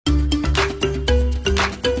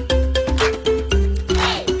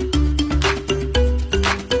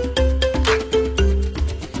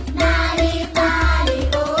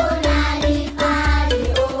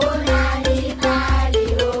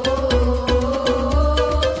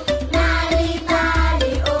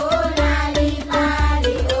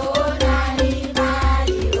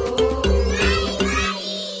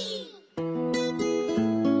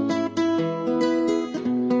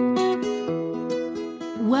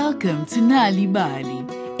Welcome to Nal'ibali.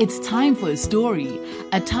 It's time for a story,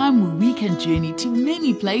 a time where we can journey to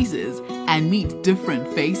many places and meet different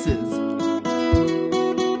faces.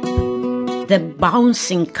 The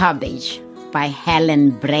Bouncing Cabbage by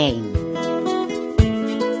Helen Brain.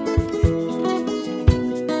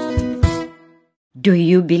 Do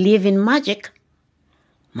you believe in magic?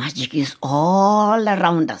 Magic is all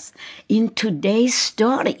around us. In today's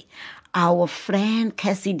story, our friend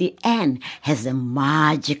Cassidy Ann has a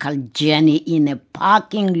magical journey in a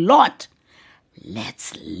parking lot.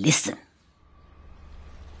 Let's listen.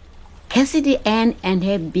 Cassidy Ann and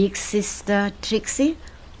her big sister Trixie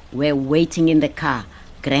were waiting in the car.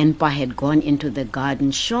 Grandpa had gone into the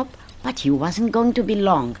garden shop, but he wasn't going to be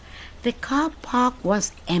long. The car park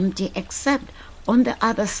was empty except on the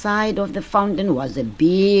other side of the fountain was a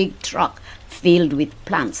big truck filled with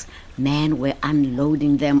plants. Men were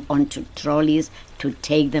unloading them onto trolleys to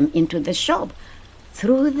take them into the shop.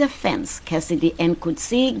 Through the fence, Cassidy Ann could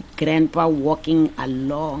see Grandpa walking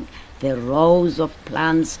along the rows of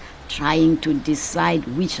plants, trying to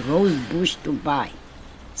decide which rose bush to buy.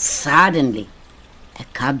 Suddenly, a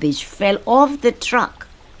cabbage fell off the truck.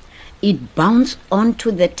 It bounced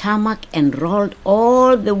onto the tarmac and rolled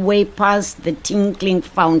all the way past the tinkling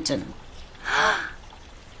fountain.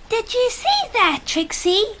 Did you see that,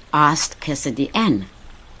 Trixie? Asked Cassidy Ann.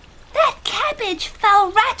 That cabbage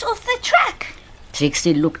fell right off the truck.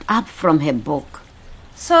 Trixie looked up from her book.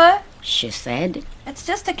 So, She said. it's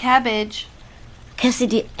just a cabbage.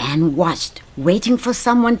 Cassidy Ann watched, waiting for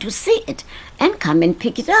someone to see it and come and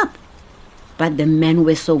pick it up. But the men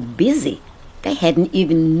were so busy, they hadn't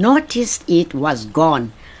even noticed it was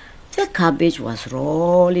gone. The cabbage was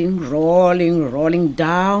rolling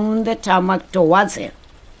down the tarmac towards her.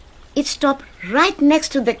 It stopped right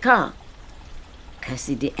next to the car.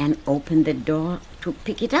 Cassidy Ann opened the door to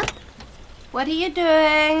pick it up. What are you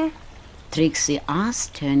doing? Trixie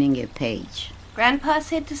asked, turning a page. Grandpa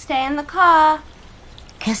said to stay in the car.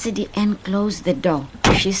 Cassidy Ann closed the door.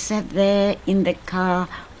 She sat there in the car,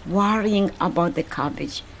 worrying about the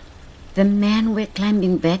cabbage. The men were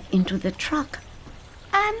climbing back into the truck.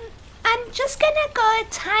 I'm just gonna go a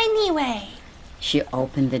tiny way. She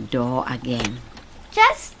opened the door again.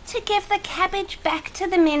 Just to give the cabbage back to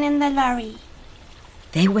the men in the lorry.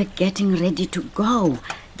 They were getting ready to go.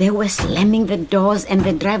 They were slamming the doors and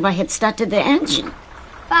the driver had started the engine.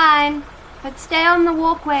 Fine, but stay on the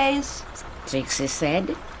walkways. Trixie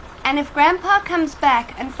said. And if Grandpa comes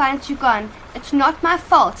back and finds you gone, it's not my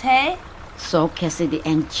fault, hey? So Cassidy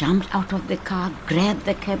Ann jumped out of the car, grabbed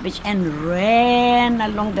the cabbage and ran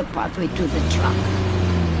along the pathway to the truck.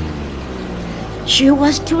 She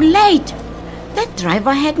was too late. The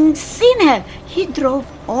driver hadn't seen her. He drove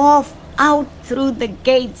off out through the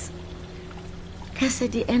gates.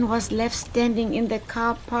 Cassidy Ann was left standing in the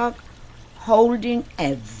car park, holding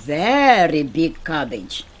a very big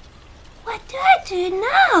cabbage. What do I do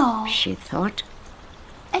now? She thought.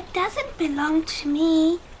 It doesn't belong to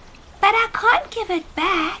me, but I can't give it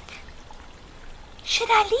back. Should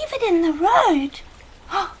I leave it in the road?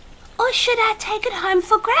 Or should I take it home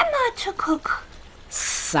for Grandma to cook?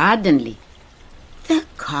 Suddenly, the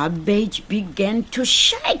cabbage began to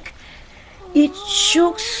shake. It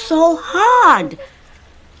shook so hard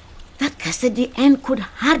that Cassidy Ann could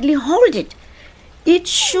hardly hold it. It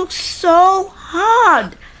shook so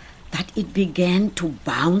hard that it began to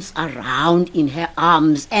bounce around in her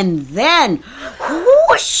arms, and then,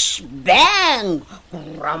 whoosh, bang,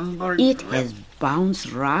 rumble. It has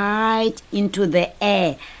bounced right into the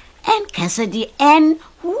air, and Cassidy Ann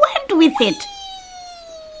went with it.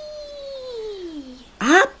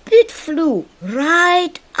 Up it flew,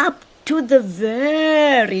 right up to the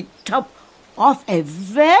very top of a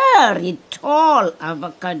very tall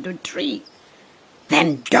avocado tree.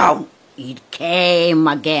 Then down it came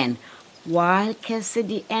again, while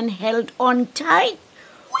Cassidy Ann held on tight.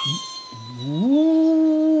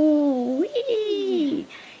 Whee!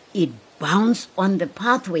 It bounced on the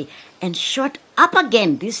pathway and shot up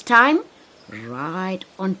again, this time right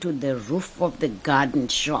onto the roof of the garden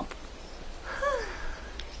shop.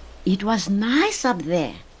 It was nice up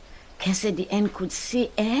there. Cassidy Ann could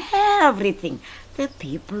see everything. The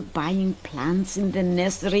people buying plants in the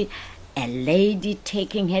nursery, a lady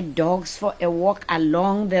taking her dogs for a walk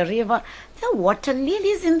along the river, the water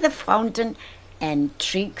lilies in the fountain, and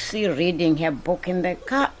Trixie reading her book in the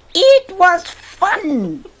car. It was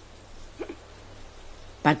fun.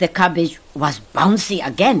 But the cabbage was bouncy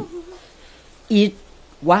again. It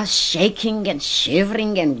was shaking and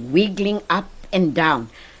shivering and wiggling up and down.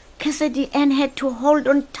 Cassidy Ann had to hold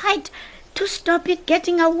on tight to stop it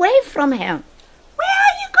getting away from her. Where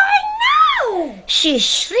are you going now? She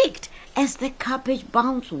shrieked as the cabbage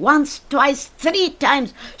bounced once, twice, 3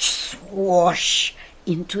 times, swoosh,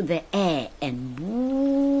 into the air and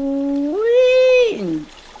wing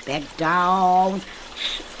back down,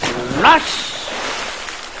 splash.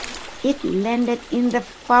 It landed in the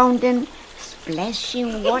fountain,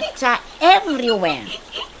 splashing water everywhere.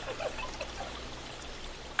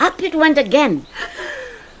 Up it went again,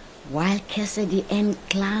 while Cassidy Ann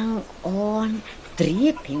clung on,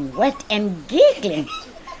 dripping wet and giggling.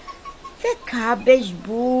 The cabbage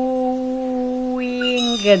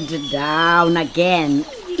winged down again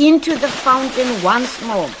into the fountain once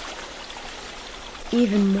more.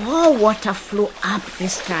 Even more water flew up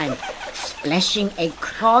this time, splashing a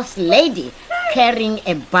cross lady carrying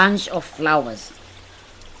a bunch of flowers.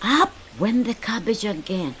 Up went the cabbage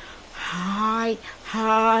again, high,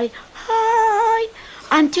 high, high,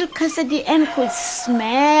 until Cassidy Ann could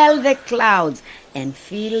smell the clouds and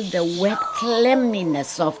feel the wet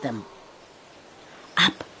cleanliness of them.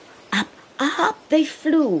 Up, up, up they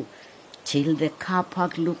flew, till the car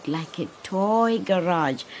park looked like a toy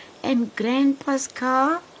garage, and Grandpa's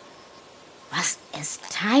car was as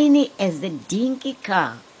tiny as the dinky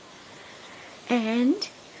car. And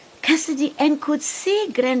Cassidy Ann could see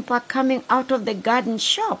Grandpa coming out of the garden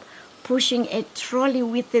shop, pushing a trolley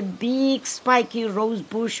with a big spiky rose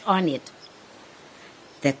bush on it.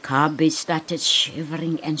 The cabbage started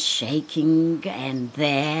shivering and shaking, and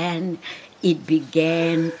then it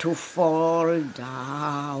began to fall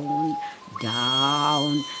down,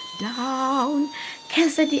 down, down.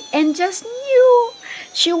 Cassidy Ann just knew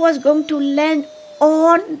she was going to land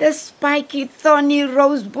on the spiky, thorny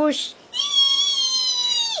rose bush.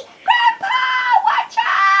 Grandpa, watch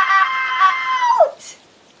out!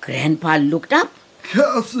 Grandpa looked up.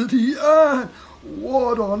 Cassidy Ann,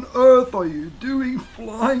 what on earth are you doing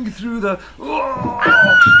flying through the...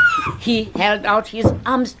 He held out his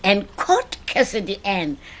arms and caught Cassidy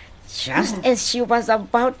Ann just as she was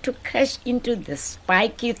about to crash into the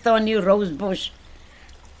spiky, thorny rose bush.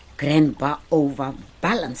 Grandpa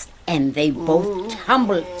overbalanced and they both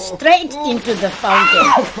tumbled straight into the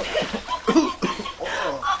fountain.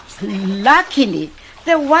 Luckily,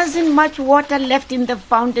 there wasn't much water left in the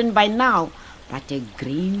fountain by now, but a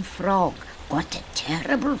green frog got a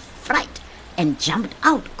terrible fright and jumped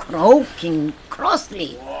out, croaking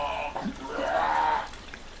crossly.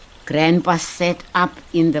 Grandpa sat up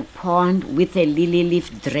in the pond with a lily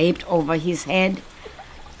leaf draped over his head.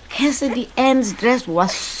 Cassidy Ann's dress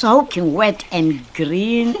was soaking wet and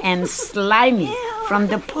green and slimy from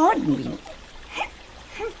the pond.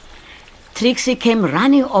 Trixie came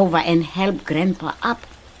running over and helped Grandpa up.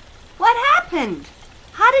 What happened?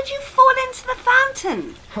 How did you fall into the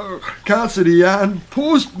fountain? Cassidy Ann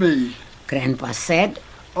pushed me. Grandpa said.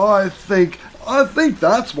 I think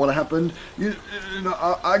that's what happened.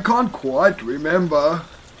 I can't quite remember.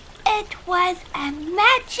 It was a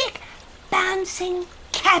magic bouncing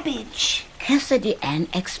cabbage. Cassidy Ann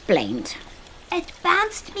explained. It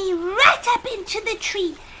bounced me right up into the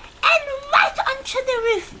tree and right onto the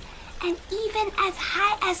roof and even as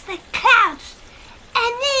high as the clouds.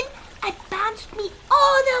 And then it bounced me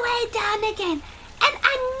all the way down again and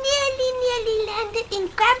I nearly landed in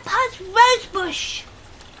Grandpa's rose bush.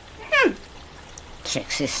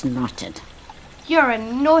 Trixie snorted. You're a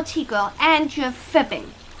naughty girl and you're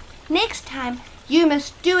fibbing. Next time, you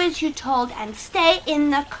must do as you're told and stay in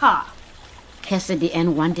the car. Cassidy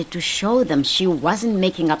Ann wanted to show them she wasn't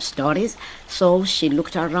making up stories, so she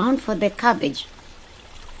looked around for the cabbage.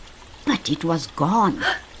 But it was gone.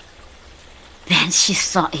 Then she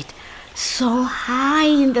saw it so high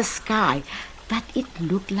in the sky that it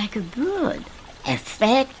looked like a bird, a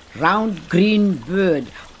fat, round green bird,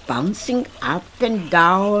 bouncing up and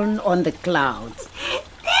down on the clouds.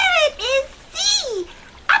 There it is, see!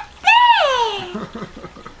 Up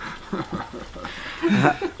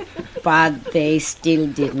there! But they still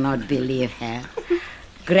did not believe her.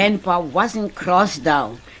 Grandpa wasn't crossed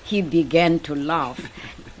down. He began to laugh.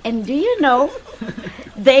 And do you know,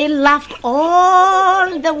 they laughed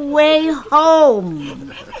all the way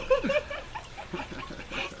home.